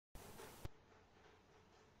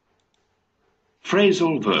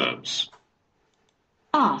Phrasal verbs.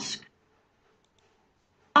 Ask.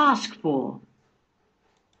 Ask for.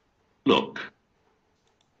 Look.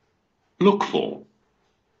 Look for.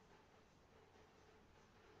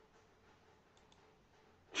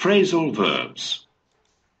 Phrasal verbs.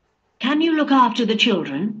 Can you look after the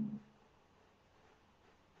children?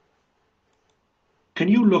 Can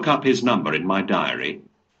you look up his number in my diary?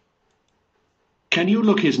 Can you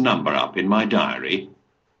look his number up in my diary?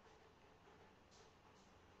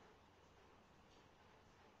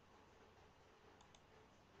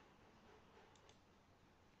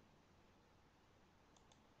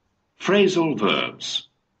 Phrasal verbs.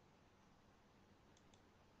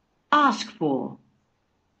 Ask for.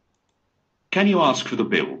 Can you ask for the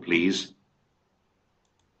bill, please?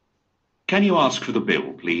 Can you ask for the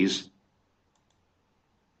bill, please?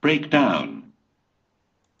 Break down.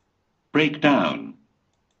 Break down.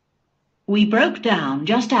 We broke down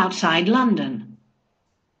just outside London.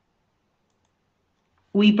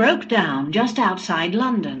 We broke down just outside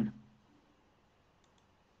London.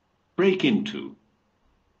 Break into.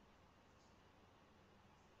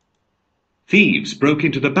 Thieves broke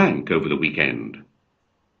into the bank over the weekend.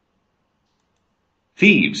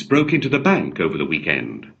 Thieves broke into the bank over the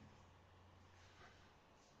weekend.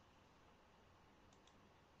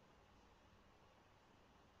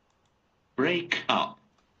 Break up.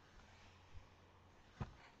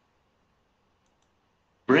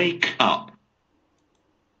 Break up.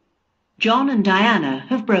 John and Diana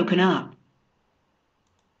have broken up.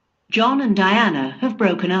 John and Diana have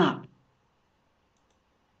broken up.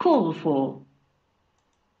 Call for.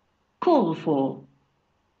 Call for.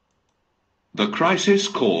 The crisis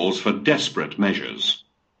calls for desperate measures.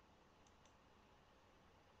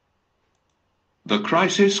 The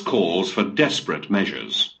crisis calls for desperate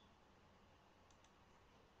measures.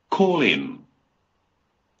 Call in.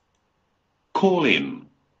 Call in.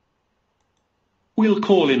 We'll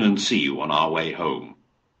call in and see you on our way home.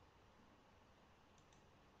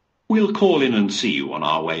 We'll call in and see you on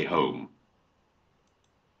our way home.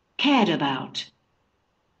 Cared about.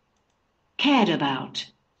 Cared about.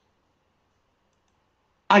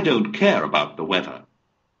 I don't care about the weather.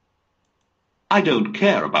 I don't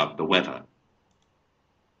care about the weather.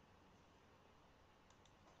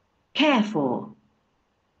 Care for.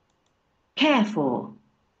 Care for.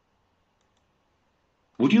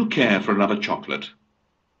 Would you care for another chocolate?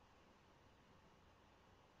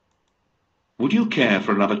 Would you care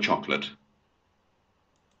for another chocolate?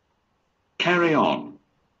 Carry on.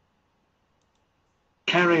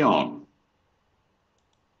 Carry on.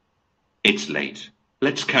 It's late.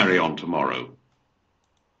 Let's carry on tomorrow.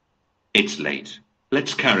 It's late.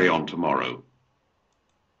 Let's carry on tomorrow.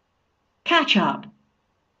 Catch up.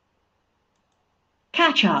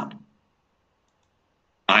 Catch up.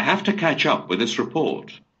 I have to catch up with this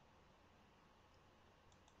report.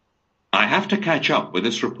 I have to catch up with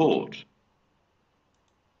this report.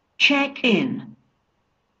 Check in.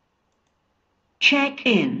 Check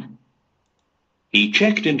in. He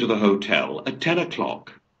checked into the hotel at 10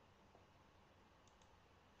 o'clock.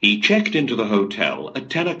 He checked into the hotel at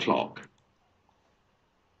 10 o'clock.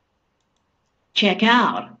 Check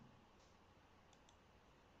out.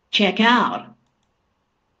 Check out.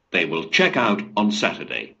 They will check out on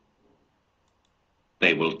Saturday.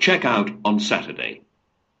 They will check out on Saturday.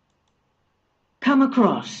 Come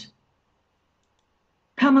across.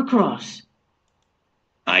 Come across.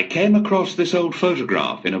 I came across this old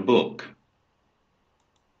photograph in a book.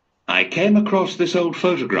 I came across this old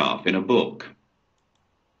photograph in a book.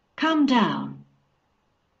 Come down.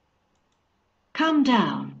 Come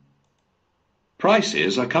down.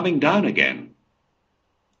 Prices are coming down again.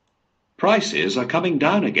 Prices are coming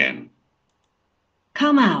down again.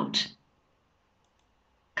 Come out.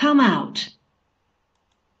 Come out.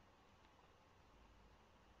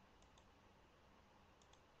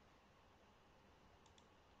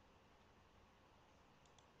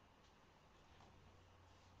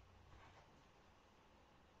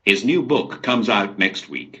 His new book comes out next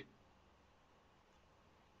week.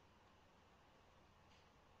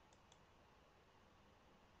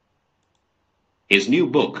 His new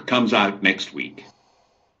book comes out next week.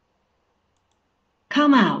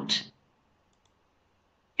 Come out.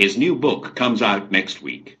 His new book comes out next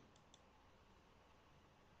week.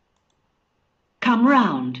 Come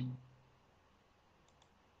round.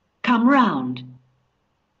 Come round.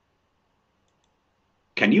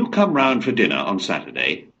 Can you come round for dinner on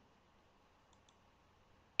Saturday?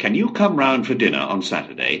 Can you come round for dinner on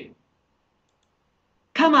Saturday?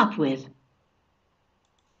 Come up with.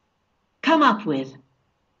 Come up with.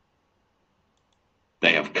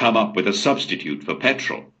 They have come up with a substitute for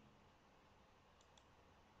petrol.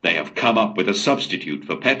 have come up with a substitute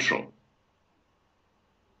for petrol.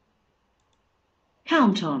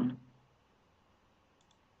 Count on.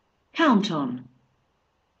 Count on.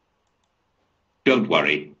 Don't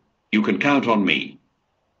worry, you can count on me.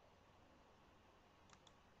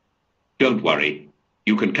 Don't worry,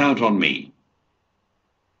 you can count on me.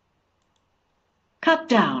 Cut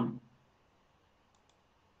down.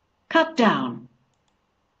 Cut down.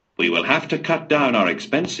 We will have to cut down our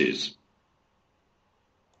expenses.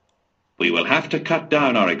 We will have to cut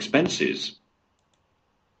down our expenses.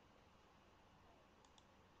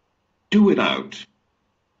 Do without.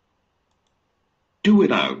 Do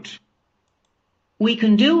without. We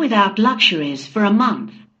can do without luxuries for a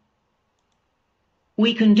month.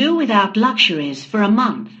 We can do without luxuries for a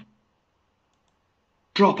month.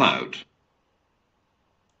 Drop out.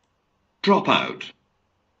 Drop out.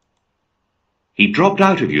 He dropped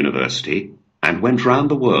out of university and went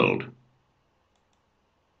round the world.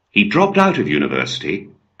 He dropped out of university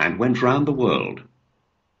and went round the world.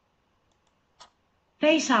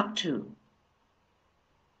 Face up to.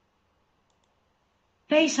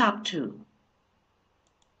 Face up to.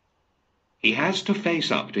 He has to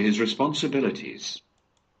face up to his responsibilities.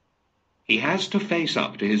 He has to face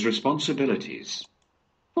up to his responsibilities.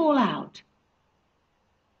 Fall out.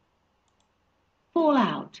 Fall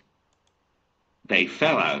out. They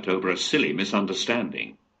fell out over a silly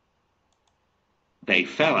misunderstanding. They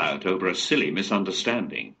fell out over a silly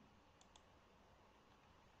misunderstanding.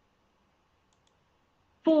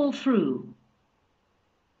 Fall through.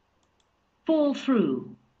 Fall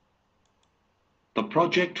through. The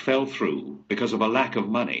project fell through because of a lack of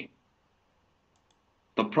money.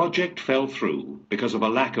 The project fell through because of a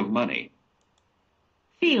lack of money.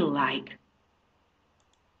 Feel like.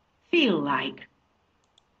 Feel like.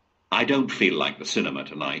 I don't feel like the cinema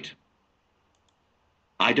tonight.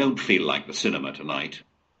 I don't feel like the cinema tonight.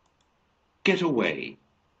 Get away.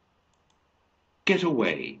 Get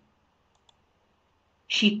away.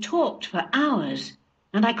 She talked for hours,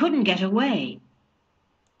 and I couldn't get away.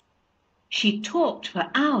 She talked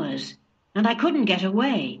for hours, and I couldn't get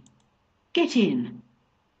away. Get in.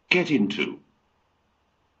 Get into.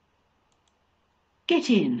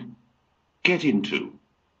 Get in. Get into.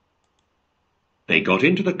 They got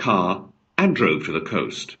into the car and drove to the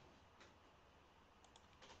coast.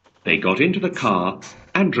 They got into the car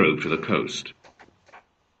and drove to the coast.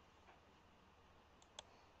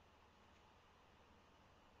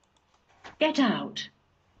 Get out.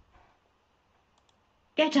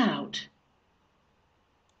 Get out.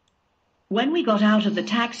 When we got out of the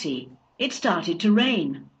taxi, it started to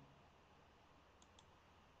rain.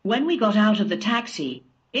 When we got out of the taxi,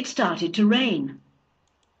 it started to rain.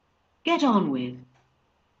 Get on with.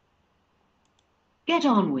 Get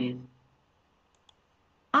on with.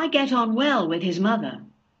 I get on well with his mother.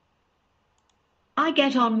 I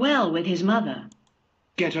get on well with his mother.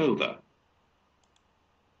 Get over.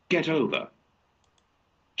 Get over.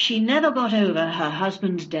 She never got over her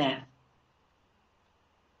husband's death.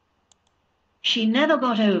 She never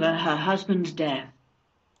got over her husband's death.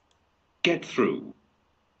 Get through.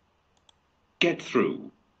 Get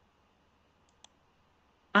through.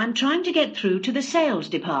 I'm trying to get through to the sales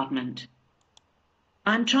department.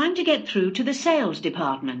 I'm trying to get through to the sales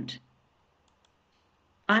department.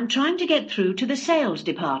 I'm trying to get through to the sales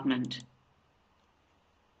department.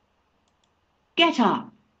 Get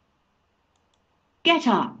up. Get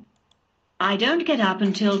up. I don't get up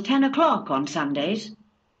until 10 o'clock on Sundays.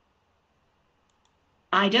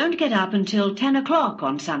 I don't get up until 10 o'clock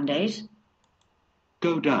on Sundays.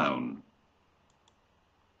 Go down.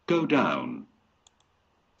 Go down.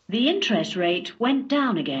 The interest rate went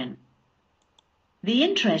down again. The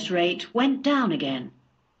interest rate went down again.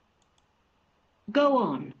 Go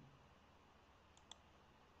on.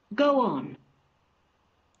 Go on.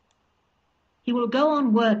 He will go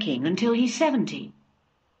on working until he's 70.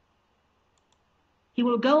 He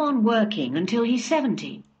will go on working until he's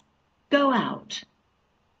 70. Go out.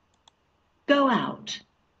 Go out.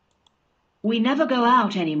 We never go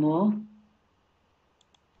out anymore.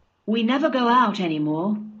 We never go out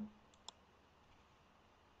anymore.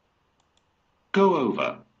 Go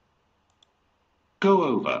over. Go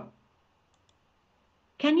over.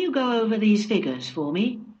 Can you go over these figures for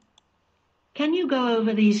me? Can you go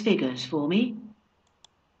over these figures for me?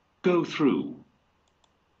 Go through.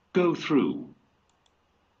 Go through.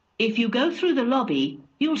 If you go through the lobby,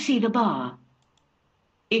 you'll see the bar.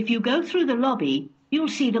 If you go through the lobby, you'll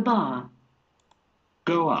see the bar.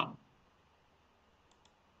 Go up.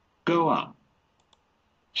 Go up.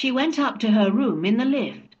 She went up to her room in the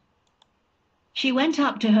lift. She went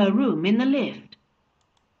up to her room in the lift.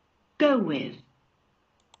 Go with.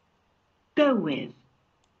 Go with.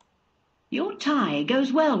 Your tie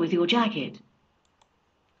goes well with your jacket.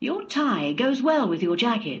 Your tie goes well with your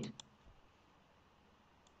jacket.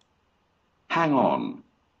 Hang on.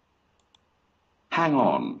 Hang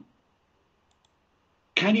on.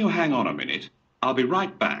 Can you hang on a minute? I'll be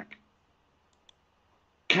right back.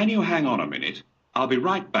 Can you hang on a minute? I'll be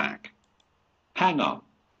right back. Hang up.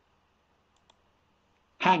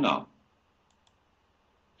 Hang up.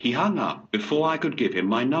 He hung up before I could give him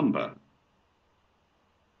my number.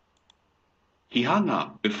 He hung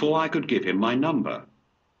up before I could give him my number.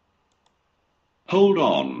 Hold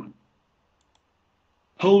on.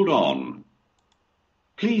 Hold on.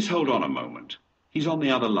 Please hold on a moment. He's on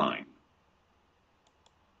the other line.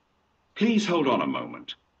 Please hold on a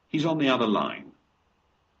moment. He's on the other line.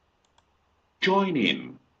 Join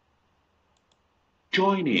in.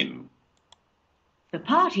 Join in. The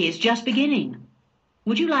party is just beginning.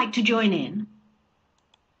 Would you like to join in?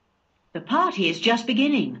 The party is just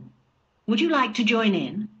beginning. Would you like to join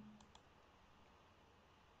in?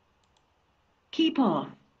 Keep off.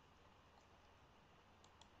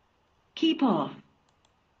 Keep off.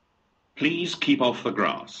 Please keep off the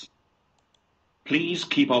grass. Please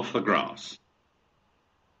keep off the grass.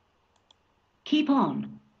 Keep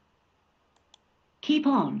on. Keep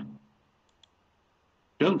on.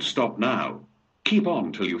 Don't stop now. Keep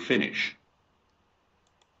on till you finish.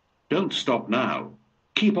 Don't stop now.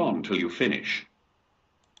 Keep on till you finish.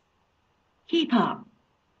 Keep up.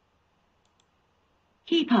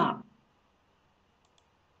 Keep up.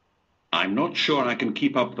 I'm not sure I can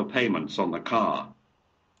keep up the payments on the car.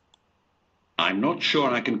 I'm not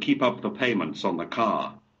sure I can keep up the payments on the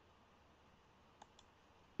car.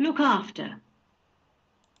 Look after.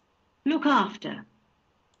 Look after.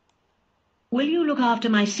 Will you look after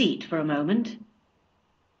my seat for a moment?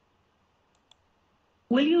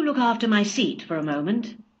 Will you look after my seat for a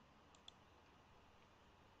moment?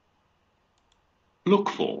 Look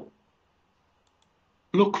for.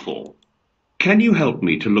 Look for. Can you help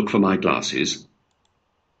me to look for my glasses?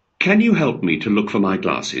 Can you help me to look for my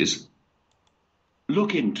glasses?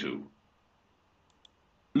 Look into.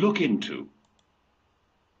 Look into.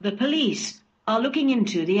 The police are looking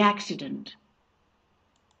into the accident.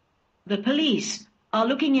 The police are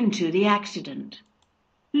looking into the accident.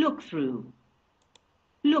 Look through.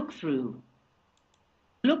 Look through.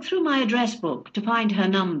 Look through my address book to find her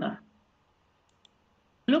number.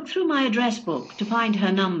 Look through my address book to find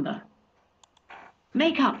her number.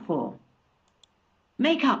 Make up for.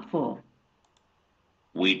 Make up for.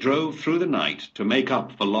 We drove through the night to make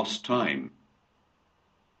up for lost time.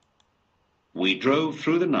 We drove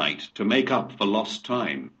through the night to make up for lost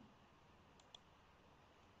time.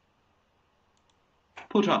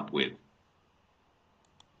 Put up with.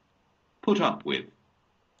 Put up with.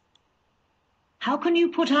 How can you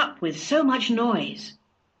put up with so much noise?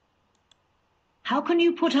 How can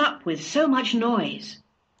you put up with so much noise?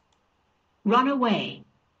 Run away.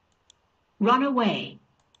 Run away.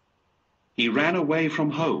 He ran away from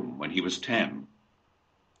home when he was 10.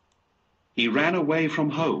 He ran away from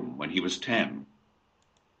home when he was 10.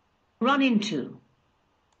 Run into.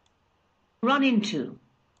 Run into.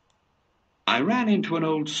 I ran into an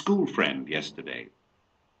old school friend yesterday.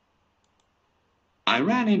 I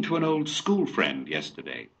ran into an old school friend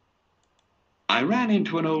yesterday. I ran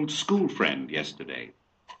into an old school friend yesterday.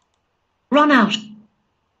 Run out.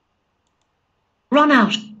 Run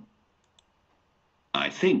out. I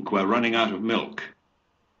think we're running out of milk.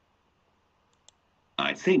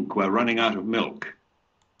 I think we're running out of milk.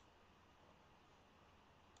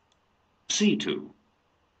 See to.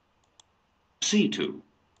 See to.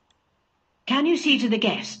 Can you see to the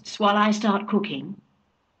guests while I start cooking?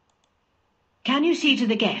 Can you see to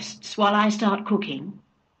the guests while I start cooking?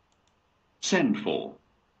 Send for.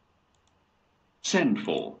 Send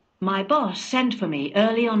for. My boss sent for me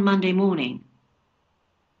early on Monday morning.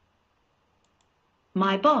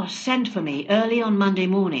 My boss sent for me early on Monday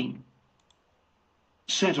morning.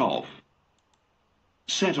 Set off.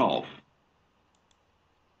 Set off.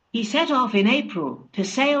 He set off in April to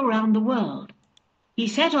sail round the world. He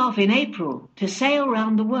set off in April to sail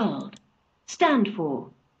round the world. Stand for.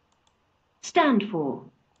 Stand for.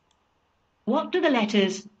 What do the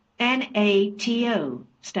letters NATO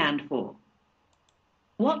stand for?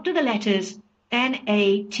 What do the letters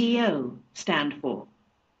NATO stand for?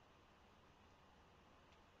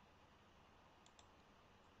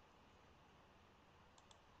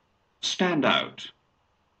 Stand out.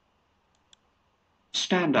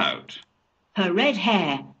 Stand out. Her red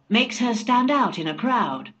hair makes her stand out in a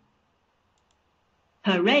crowd.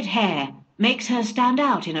 Her red hair makes her stand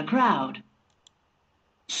out in a crowd.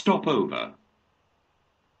 Stop over.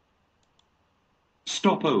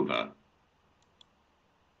 Stop over.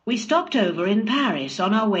 We stopped over in Paris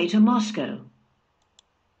on our way to Moscow.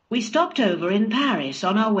 We stopped over in Paris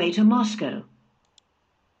on our way to Moscow.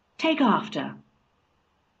 Take after.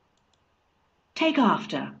 Take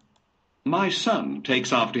after. My son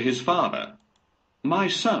takes after his father. My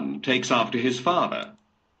son takes after his father.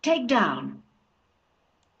 Take down.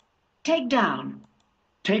 Take down.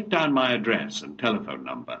 Take down my address and telephone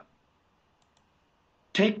number.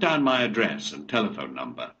 Take down my address and telephone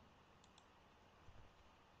number.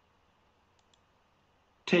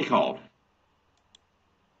 Take off.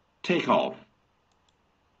 Take off.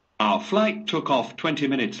 Our flight took off 20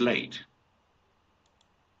 minutes late.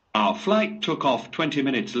 Our flight took off 20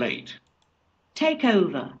 minutes late. Take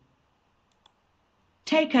over.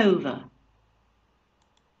 Take over.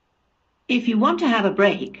 If you want to have a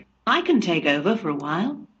break, I can take over for a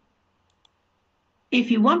while.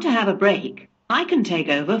 If you want to have a break, I can take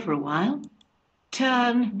over for a while.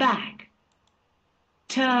 Turn back.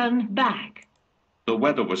 Turn back. The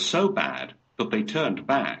weather was so bad that they turned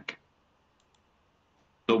back.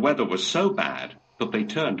 The weather was so bad that they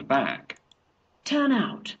turned back. Turn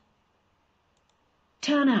out.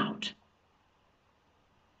 Turn out.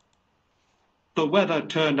 The weather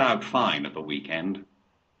turned out fine at the weekend.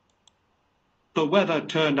 The weather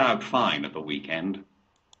turned out fine at the weekend.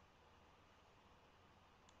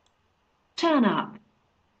 Turn up.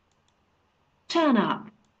 Turn up.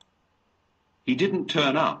 He didn't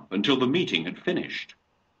turn up until the meeting had finished.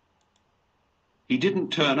 He didn't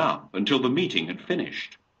turn up until the meeting had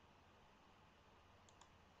finished.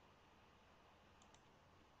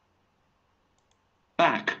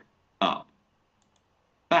 Back up.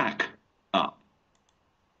 Back up.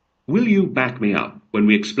 Will you back me up when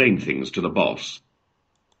we explain things to the boss?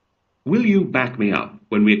 Will you back me up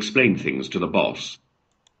when we explain things to the boss?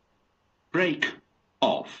 Break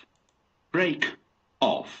off. Break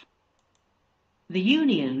off. The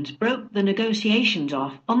unions broke the negotiations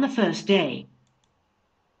off on the first day.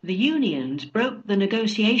 The unions broke the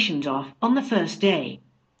negotiations off on the first day.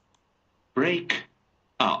 Break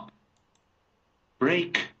up.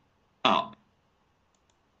 Break up.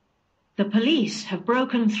 The police have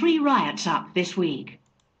broken 3 riots up this week.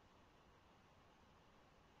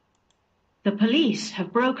 The police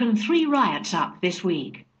have broken 3 riots up this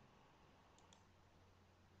week.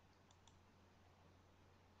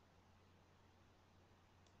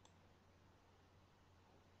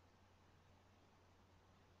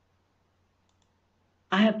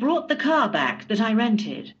 I have brought the car back that I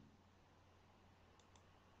rented.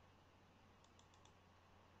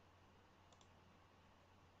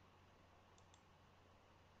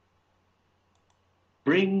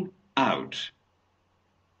 Bring out.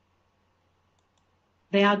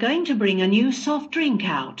 They are going to bring a new soft drink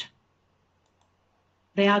out.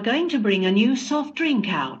 They are going to bring a new soft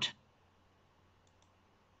drink out.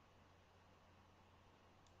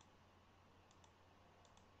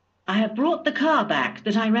 I have brought the car back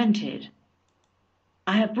that I rented.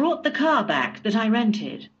 I have brought the car back that I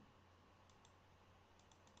rented.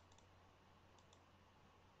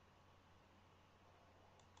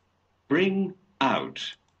 Bring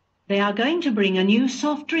out. They are going to bring a new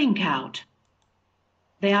soft drink out.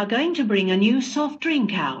 They are going to bring a new soft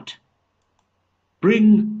drink out.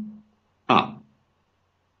 Bring up.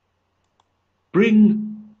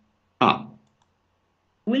 Bring up.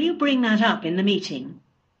 Will you bring that up in the meeting?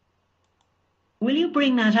 Will you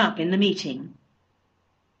bring that up in the meeting?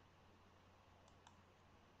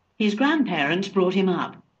 His grandparents brought him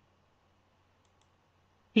up.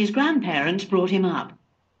 His grandparents brought him up.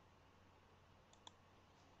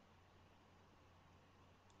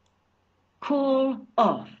 Call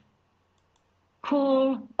off.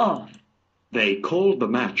 Call off. They called the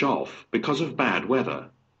match off because of bad weather.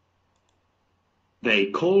 They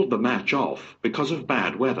called the match off because of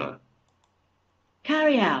bad weather.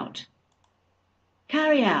 Carry out.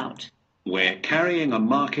 Carry out. We're carrying a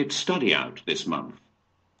market study out this month.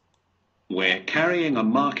 We're carrying a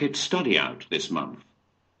market study out this month.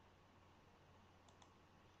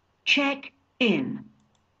 Check in.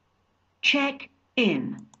 Check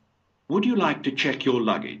in. Would you like to check your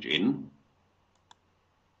luggage in?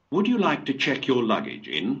 Would you like to check your luggage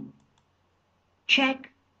in?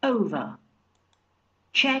 Check over.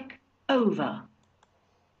 Check over.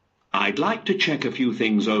 I'd like to check a few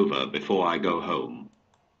things over before I go home.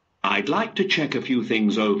 I'd like to check a few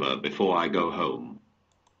things over before I go home.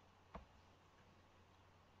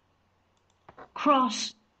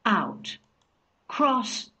 Cross out.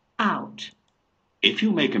 Cross out. If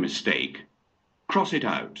you make a mistake, cross it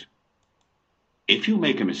out. If you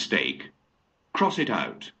make a mistake, cross it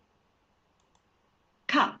out.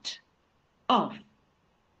 Cut. Off.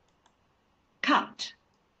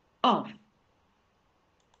 off.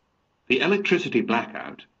 The electricity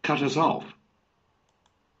blackout cut us off.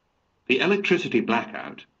 The electricity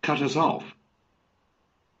blackout cut us off.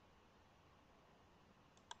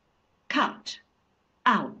 Cut,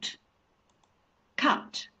 out.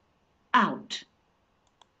 Cut, out.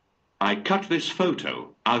 I cut this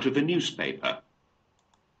photo out of a newspaper.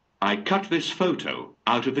 I cut this photo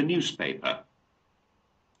out of a newspaper.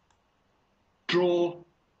 Draw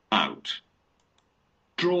out.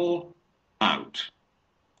 Draw out.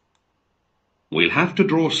 We'll have to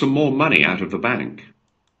draw some more money out of the bank.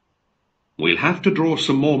 We'll have to draw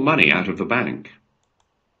some more money out of the bank.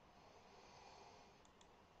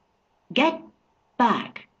 Get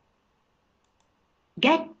back.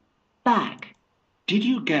 Get back. Did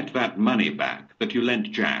you get that money back that you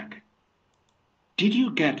lent Jack? Did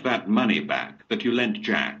you get that money back that you lent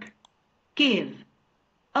Jack? Give.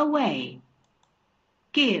 Away.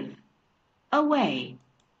 Give. Away.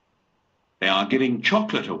 They are giving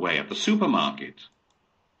chocolate away at the supermarket.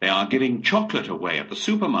 They are giving chocolate away at the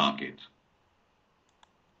supermarket.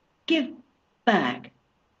 Give back.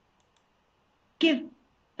 Give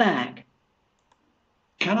back.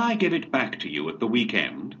 Can I give it back to you at the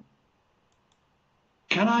weekend?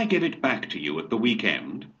 Can I give it back to you at the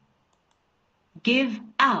weekend? Give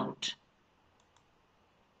out.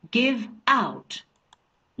 Give out.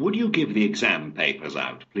 Would you give the exam papers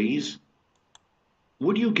out, please?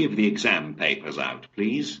 Would you give the exam papers out,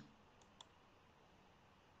 please?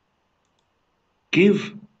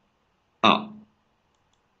 Give up.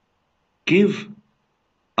 Give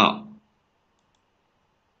up.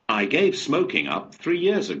 I gave smoking up 3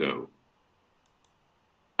 years ago.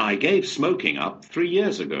 I gave smoking up 3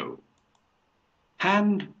 years ago.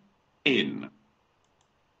 Hand in.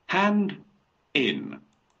 Hand in.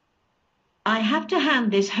 I have to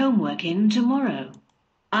hand this homework in tomorrow.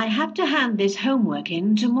 I have to hand this homework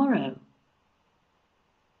in tomorrow.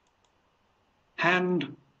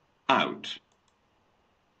 Hand out.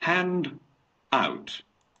 Hand out.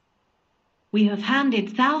 We have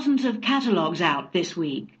handed thousands of catalogues out this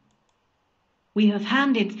week. We have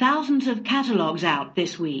handed thousands of catalogues out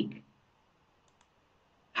this week.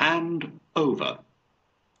 Hand over.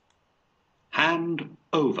 Hand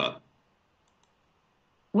over.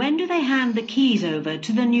 When do they hand the keys over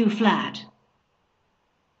to the new flat?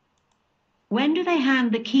 When do they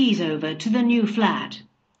hand the keys over to the new flat?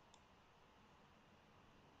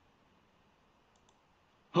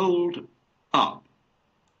 Hold up.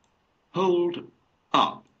 Hold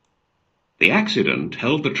up. The accident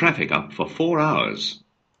held the traffic up for 4 hours.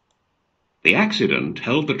 The accident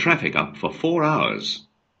held the traffic up for 4 hours.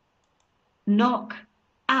 Knock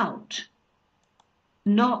out.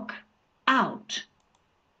 Knock out.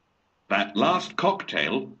 That last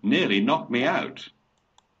cocktail nearly knocked me out.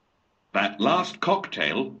 That last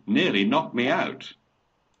cocktail nearly knocked me out.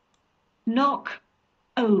 Knock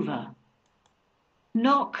over.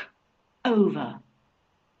 Knock over.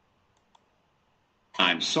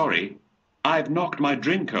 I'm sorry, I've knocked my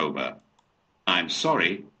drink over. I'm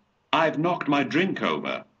sorry, I've knocked my drink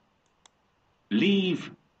over.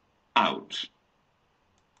 Leave out.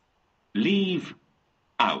 Leave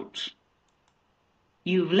out.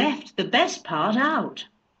 You've left the best part out.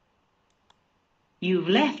 You've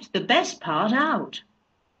left the best part out.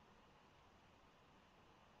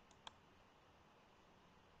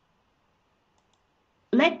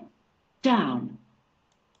 Let down.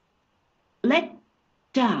 Let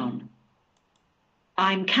down.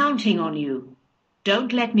 I'm counting on you.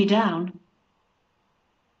 Don't let me down.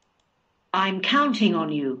 I'm counting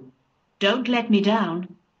on you. Don't let me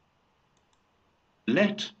down.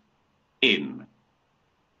 Let in.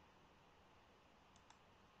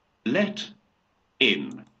 Let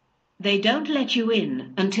in. They don't let you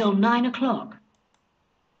in until 9 o'clock.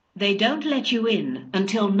 They don't let you in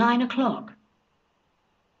until 9 o'clock.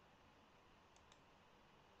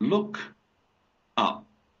 Look up.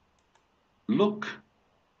 Look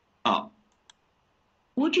up.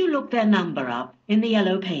 Would you look their number up in the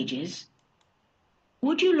yellow pages?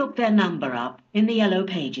 Would you look their number up in the yellow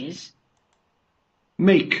pages?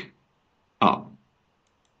 Make up.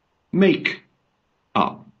 Make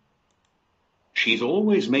up. She's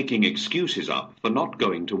always making excuses up for not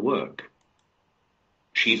going to work.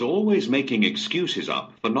 She's always making excuses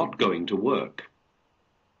up for not going to work.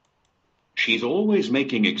 She's always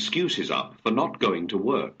making excuses up for not going to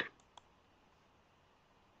work.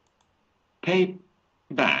 Pay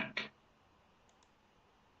back.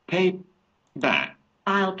 Pay back.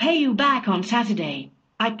 I'll pay you back on Saturday.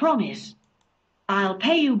 I promise. I'll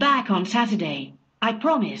pay you back on Saturday. I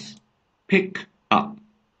promise. Pick up.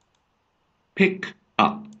 Pick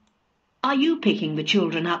up. Are you picking the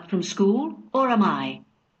children up from school, or am I?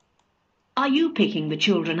 Are you picking the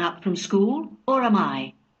children up from school, or am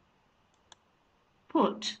I?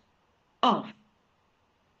 Put, off.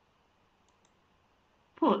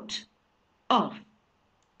 Put, off.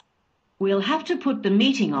 We'll have to put the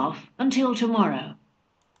meeting off until tomorrow.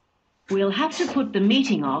 We'll have to put the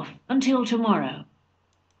meeting off until tomorrow.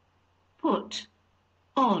 Put,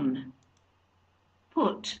 on.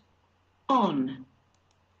 Put, on.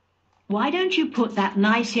 Why don't you put that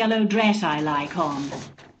nice yellow dress I like on?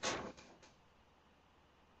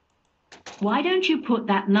 Why don't you put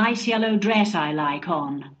that nice yellow dress I like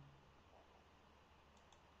on?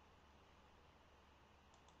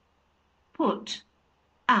 Put,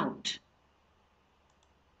 out.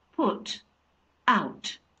 Put,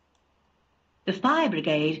 out. The fire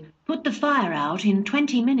brigade put the fire out in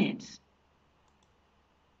 20 minutes.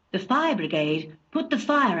 The fire brigade put the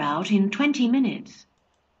fire out in 20 minutes.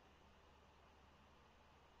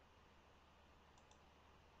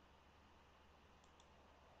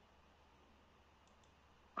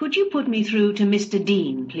 Could you put me through to Mr.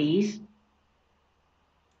 Dean, please?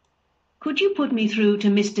 Could you put me through to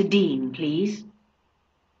Mr. Dean, please?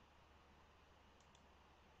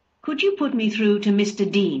 Could you put me through to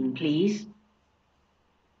Mr. Dean, please?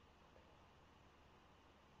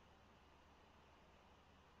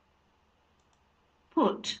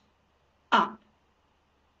 Put, up.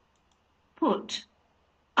 Put,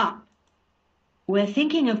 up. We're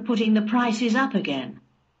thinking of putting the prices up again.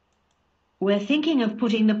 We're thinking of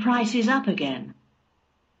putting the prices up again.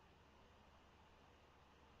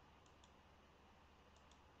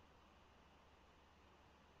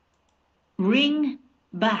 Ring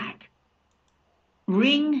back.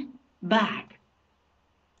 Ring back.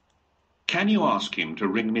 Can you ask him to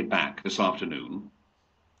ring me back this afternoon?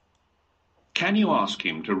 Can you ask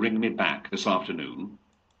him to ring me back this afternoon?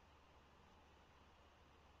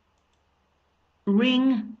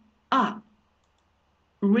 Ring up.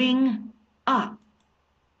 Ring up.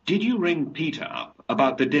 Did you ring Peter up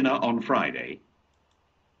about the dinner on Friday?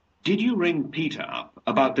 Did you ring Peter up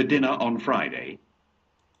about the dinner on Friday?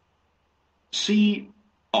 See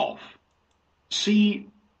off. See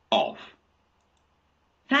off.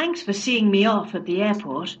 Thanks for seeing me off at the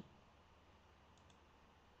airport.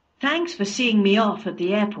 Thanks for seeing me off at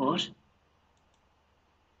the airport.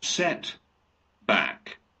 Set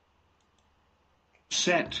back.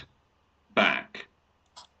 Set back.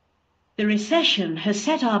 The recession has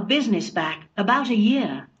set our business back about a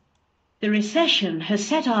year. The recession has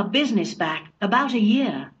set our business back about a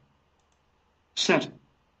year. Set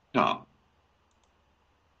up.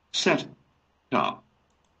 Set up.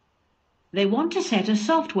 They want to set a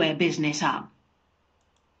software business up.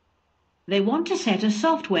 They want to set a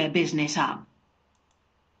software business up.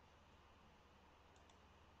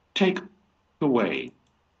 Take away.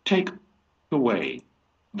 Take away.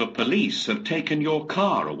 The police have taken your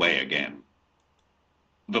car away again.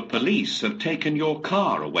 The police have taken your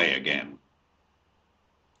car away again.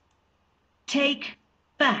 Take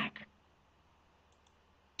back.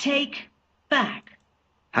 Take back.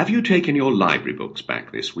 Have you taken your library books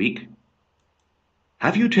back this week?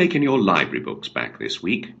 Have you taken your library books back this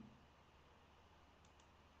week?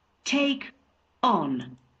 Take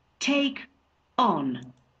on. Take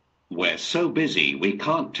on. We're so busy we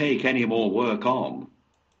can't take any more work on.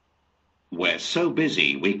 We're so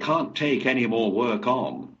busy we can't take any more work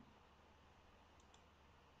on.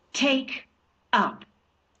 Take up.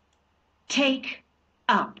 Take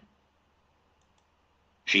up.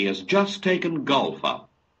 She has just taken golf up.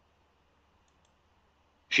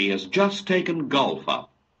 She has just taken golf up.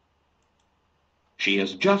 She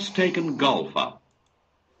has just taken golf up.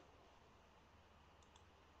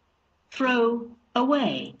 Throw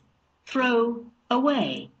away. Throw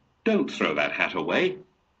away. Don't throw that hat away.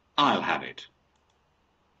 I'll have it.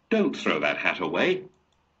 Don't throw that hat away.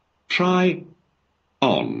 Try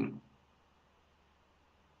on.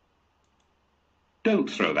 Don't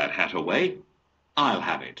throw that hat away. I'll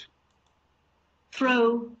have it.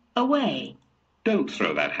 Throw away. Don't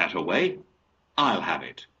throw that hat away. I'll have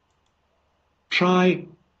it. Try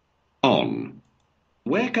on.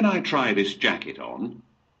 Where can I try this jacket on?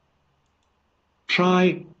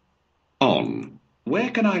 Try on.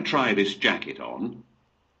 Where can I try this jacket on?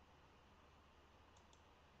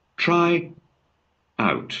 Try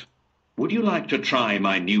out. Would you like to try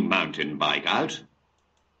my new mountain bike out?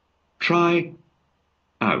 Try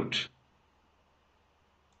out.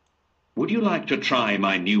 Would you like to try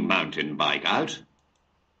my new mountain bike out?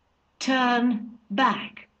 Turn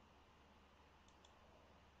back.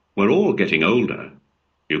 We're all getting older.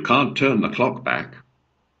 You can't turn the clock back.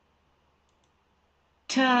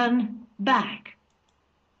 Turn back.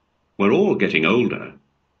 We're all getting older.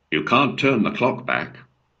 You can't turn the clock back.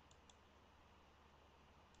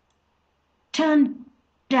 Turn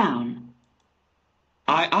down.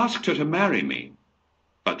 I asked her to marry me,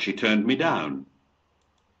 but she turned me down.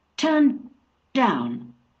 Turn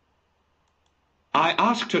down. I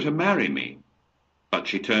asked her to marry me, but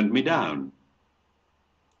she turned me down.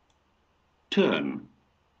 Turn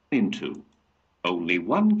into. Only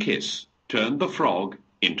one kiss turned the frog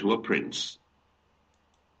into a prince.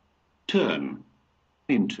 Turn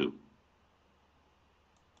into.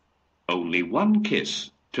 Only one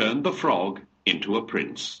kiss turned the frog into a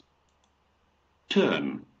prince.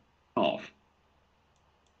 Turn off.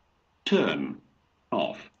 Turn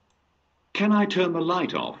off. Can I turn the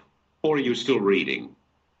light off, or are you still reading?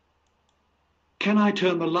 Can I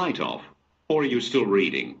turn the light off, or are you still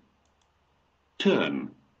reading?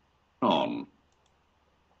 Turn on.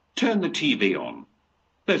 Turn the TV on.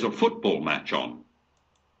 There's a football match on.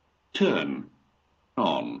 Turn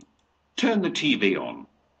on. Turn the TV on.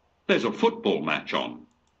 There's a football match on.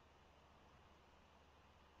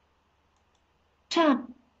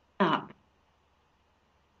 Turn up.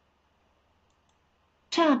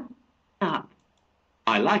 Turn up.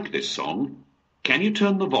 I like this song. Can you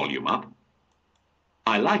turn the volume up?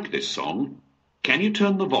 I like this song. Can you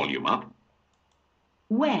turn the volume up?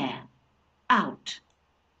 Wear. Out.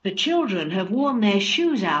 The children have worn their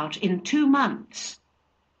shoes out in 2 months.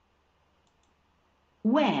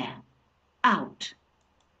 Wear. Out.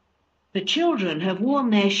 The children have worn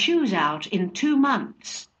their shoes out in 2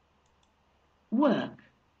 months. Work.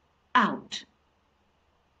 Out.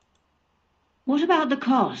 What about the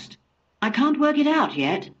cost? I can't work it out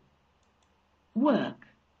yet. Work.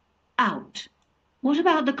 Out. What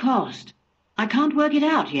about the cost? I can't work it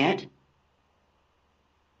out yet.